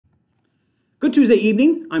Good Tuesday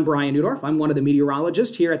evening. I'm Brian Newdorf. I'm one of the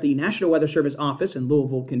meteorologists here at the National Weather Service office in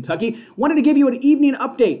Louisville, Kentucky. Wanted to give you an evening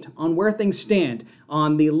update on where things stand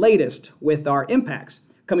on the latest with our impacts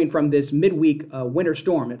coming from this midweek winter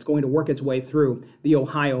storm that's going to work its way through the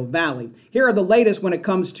Ohio Valley. Here are the latest when it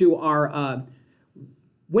comes to our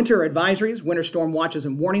winter advisories, winter storm watches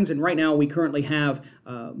and warnings. And right now we currently have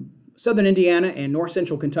southern Indiana and north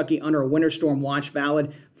central Kentucky under a winter storm watch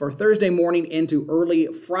valid for Thursday morning into early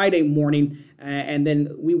Friday morning. And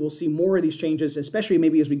then we will see more of these changes, especially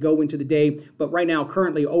maybe as we go into the day. But right now,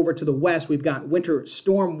 currently over to the west, we've got winter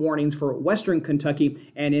storm warnings for western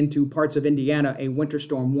Kentucky and into parts of Indiana, a winter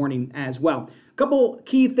storm warning as well. A couple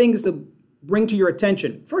key things to bring to your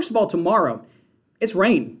attention. First of all, tomorrow, it's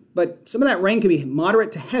rain, but some of that rain can be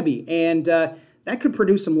moderate to heavy, and that could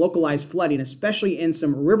produce some localized flooding, especially in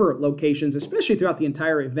some river locations, especially throughout the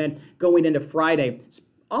entire event going into Friday.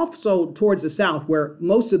 Also towards the south, where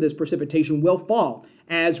most of this precipitation will fall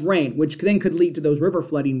as rain, which then could lead to those river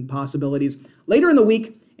flooding possibilities later in the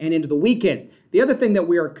week and into the weekend. The other thing that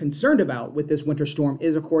we are concerned about with this winter storm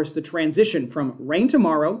is, of course, the transition from rain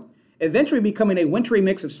tomorrow, eventually becoming a wintry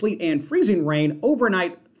mix of sleet and freezing rain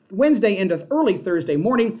overnight Wednesday into early Thursday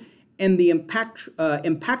morning, and the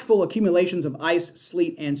impactful accumulations of ice,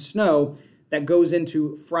 sleet, and snow that goes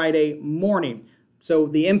into Friday morning. So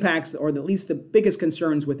the impacts, or at least the biggest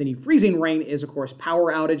concerns with any freezing rain, is, of course,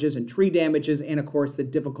 power outages and tree damages, and, of course, the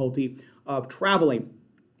difficulty of traveling.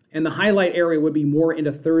 And the highlight area would be more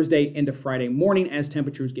into Thursday into Friday morning as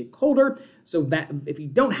temperatures get colder. So that if you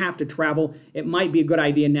don't have to travel, it might be a good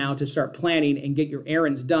idea now to start planning and get your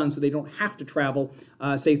errands done so they don't have to travel,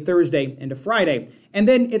 say, Thursday into Friday. And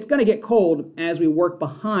then it's going to get cold as we work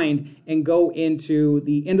behind and go into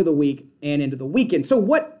the end of the week and into the weekend. So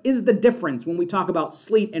what is the difference when we talk about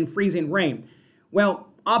sleet and freezing rain? Well,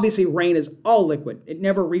 obviously rain is all liquid. It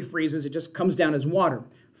never refreezes. It just comes down as water.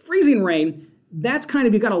 Freezing rain, that's kind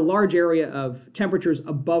of, you've got a large area of temperatures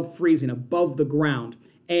above freezing, above the ground,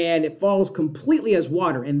 and it falls completely as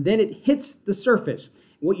water, and then it hits the surface.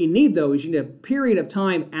 What you need, though, is you need a period of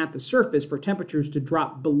time at the surface for temperatures to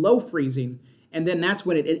drop below freezing, and then that's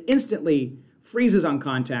when it instantly freezes on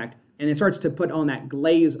contact, and it starts to put on that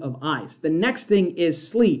glaze of ice. The next thing is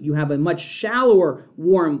sleet. You have a much shallower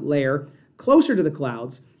warm layer closer to the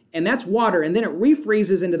clouds, and that's water, and then it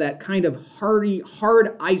refreezes into that kind of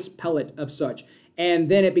hard ice pellet of such,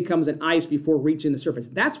 and then it becomes an ice before reaching the surface.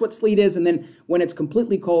 That's what sleet is, and then when it's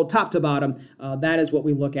completely cold, top to bottom, that is what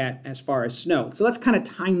we look at as far as snow. So let's kind of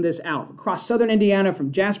time this out. Across southern Indiana,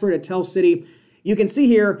 from Jasper to Tell City, you can see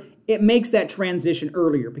here, it makes that transition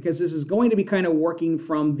earlier because this is going to be kind of working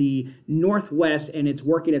from the northwest, and it's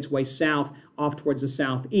working its way south off towards the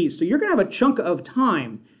southeast. So you're going to have a chunk of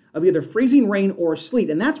time of either freezing rain or sleet.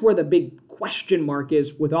 And that's where the big question mark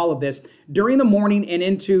is with all of this. During the morning and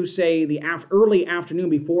into, say, the early afternoon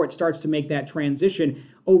before it starts to make that transition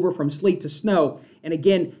over from sleet to snow. And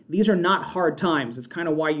again, these are not hard times. It's kind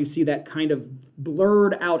of why you see that kind of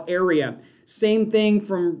blurred out area. Same thing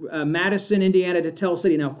from Madison, Indiana to Tell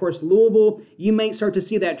City. Now, of course, Louisville, you may start to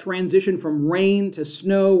see that transition from rain to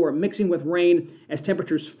snow or mixing with rain as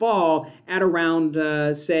temperatures fall at around,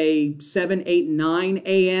 say, 7, 8, 9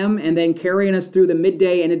 a.m. and then carrying us through the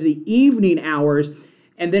midday and into the evening hours.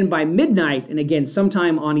 And then by midnight, and again,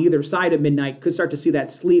 sometime on either side of midnight, could start to see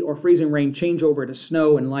that sleet or freezing rain change over to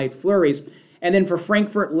snow and light flurries. And then for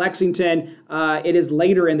Frankfort, Lexington, it is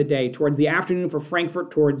later in the day, towards the afternoon for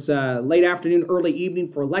Frankfort, towards late afternoon, early evening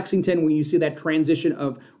for Lexington, when you see that transition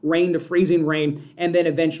of rain to freezing rain, and then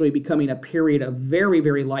eventually becoming a period of very,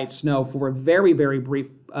 very light snow for a very, very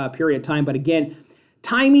brief period of time. But again,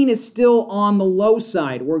 timing is still on the low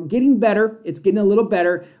side. We're getting better. It's getting a little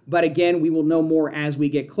better. But again, we will know more as we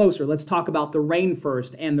get closer. Let's talk about the rain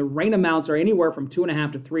first. And the rain amounts are anywhere from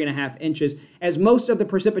 2.5 to 3.5 inches, as most of the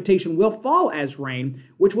precipitation will fall as rain,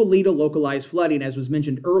 which will lead to localized flooding, as was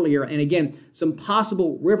mentioned earlier. And again, some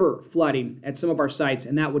possible river flooding at some of our sites,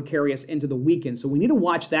 and that would carry us into the weekend. So we need to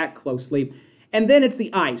watch that closely. And then it's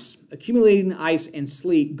the ice, accumulating ice and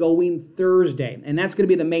sleet going Thursday. And that's going to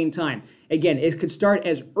be the main time. Again, it could start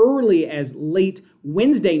as early as late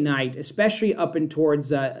Wednesday night, especially up and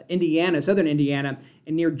towards Indiana, southern Indiana,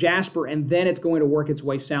 and near Jasper, and then it's going to work its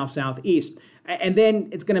way south-southeast. And then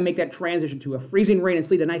it's going to make that transition to a freezing rain and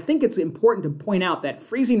sleet. And I think it's important to point out that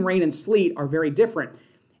freezing rain and sleet are very different.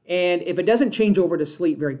 And if it doesn't change over to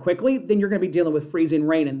sleet very quickly, then you're going to be dealing with freezing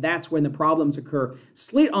rain, and that's when the problems occur.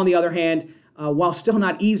 Sleet, on the other hand, while still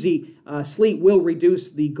not easy, sleet will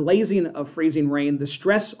reduce the glazing of freezing rain, the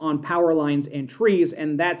stress on power lines and trees,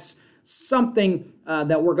 and that's something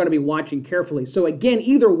that we're going to be watching carefully. So again,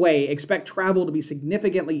 either way, expect travel to be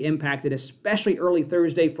significantly impacted, especially early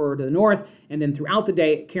Thursday for the north, and then throughout the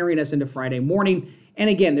day, carrying us into Friday morning. And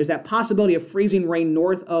again, there's that possibility of freezing rain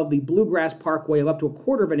north of the Bluegrass Parkway of up to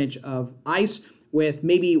 1/4 of an inch of ice, with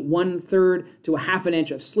maybe 1/3 to 1/2 an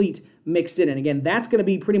inch of sleet mixed in. And again, that's going to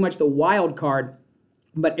be pretty much the wild card.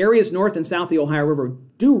 But areas north and south of the Ohio River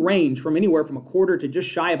do range from anywhere from 1/4 to just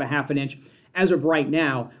shy of 1/2 an inch as of right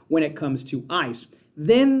now when it comes to ice.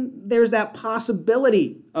 Then there's that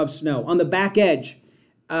possibility of snow on the back edge.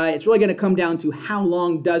 It's really going to come down to how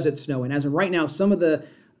long does it snow. And as of right now, some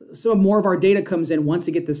more of our data comes in once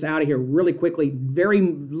to get this out of here really quickly. Very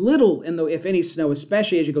little, if any, snow,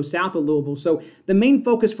 especially as you go south of Louisville. So the main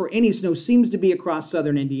focus for any snow seems to be across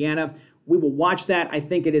southern Indiana. We will watch that. I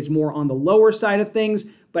think it is more on the lower side of things.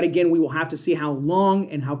 But again, we will have to see how long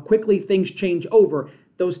and how quickly things change over.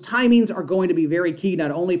 Those timings are going to be very key,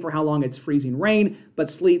 not only for how long it's freezing rain, but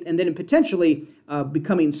sleet, and then potentially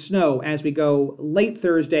becoming snow as we go late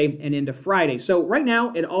Thursday and into Friday. So right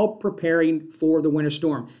now, it all preparing for the winter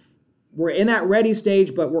storm. We're in that ready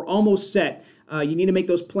stage, but we're almost set. You need to make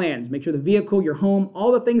those plans. Make sure the vehicle, your home,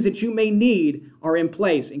 all the things that you may need are in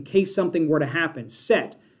place in case something were to happen.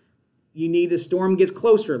 Set. You need the storm gets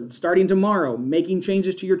closer, starting tomorrow, making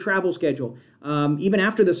changes to your travel schedule, even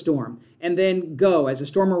after the storm. And then go. As the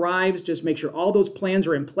storm arrives, just make sure all those plans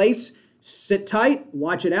are in place. Sit tight,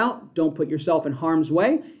 watch it out, don't put yourself in harm's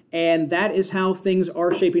way. And that is how things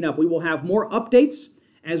are shaping up. We will have more updates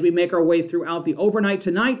as we make our way throughout the overnight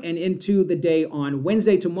tonight and into the day on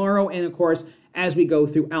Wednesday tomorrow, and of course, as we go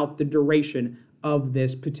throughout the duration of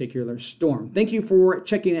this particular storm. Thank you for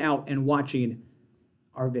checking out and watching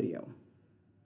our video.